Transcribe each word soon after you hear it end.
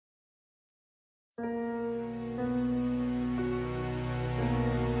Oh,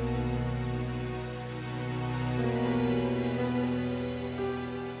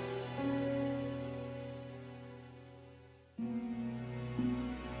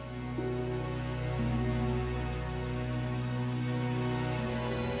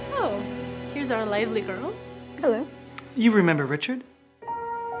 here's our lively girl. Hello. You remember Richard?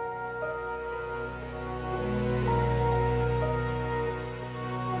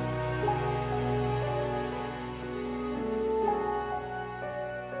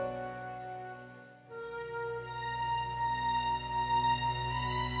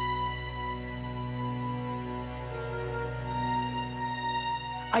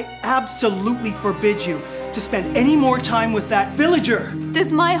 I absolutely forbid you to spend any more time with that villager.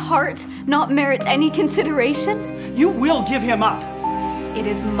 Does my heart not merit any consideration? You will give him up. It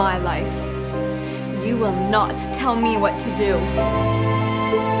is my life. You will not tell me what to do.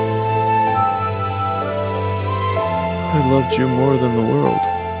 I loved you more than the world.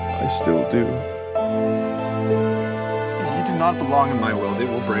 I still do. You do not belong in my world. It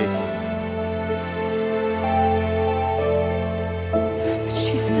will break.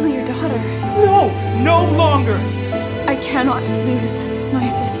 She's still your daughter. No, no longer. I cannot lose my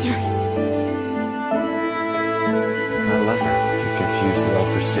sister. I love her. You confuse love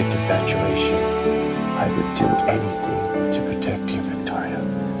for sick infatuation. I would do anything to protect you, Victoria.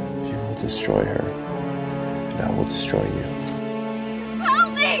 You will destroy her, and I will destroy you.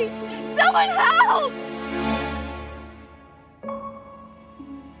 Help me! Someone help!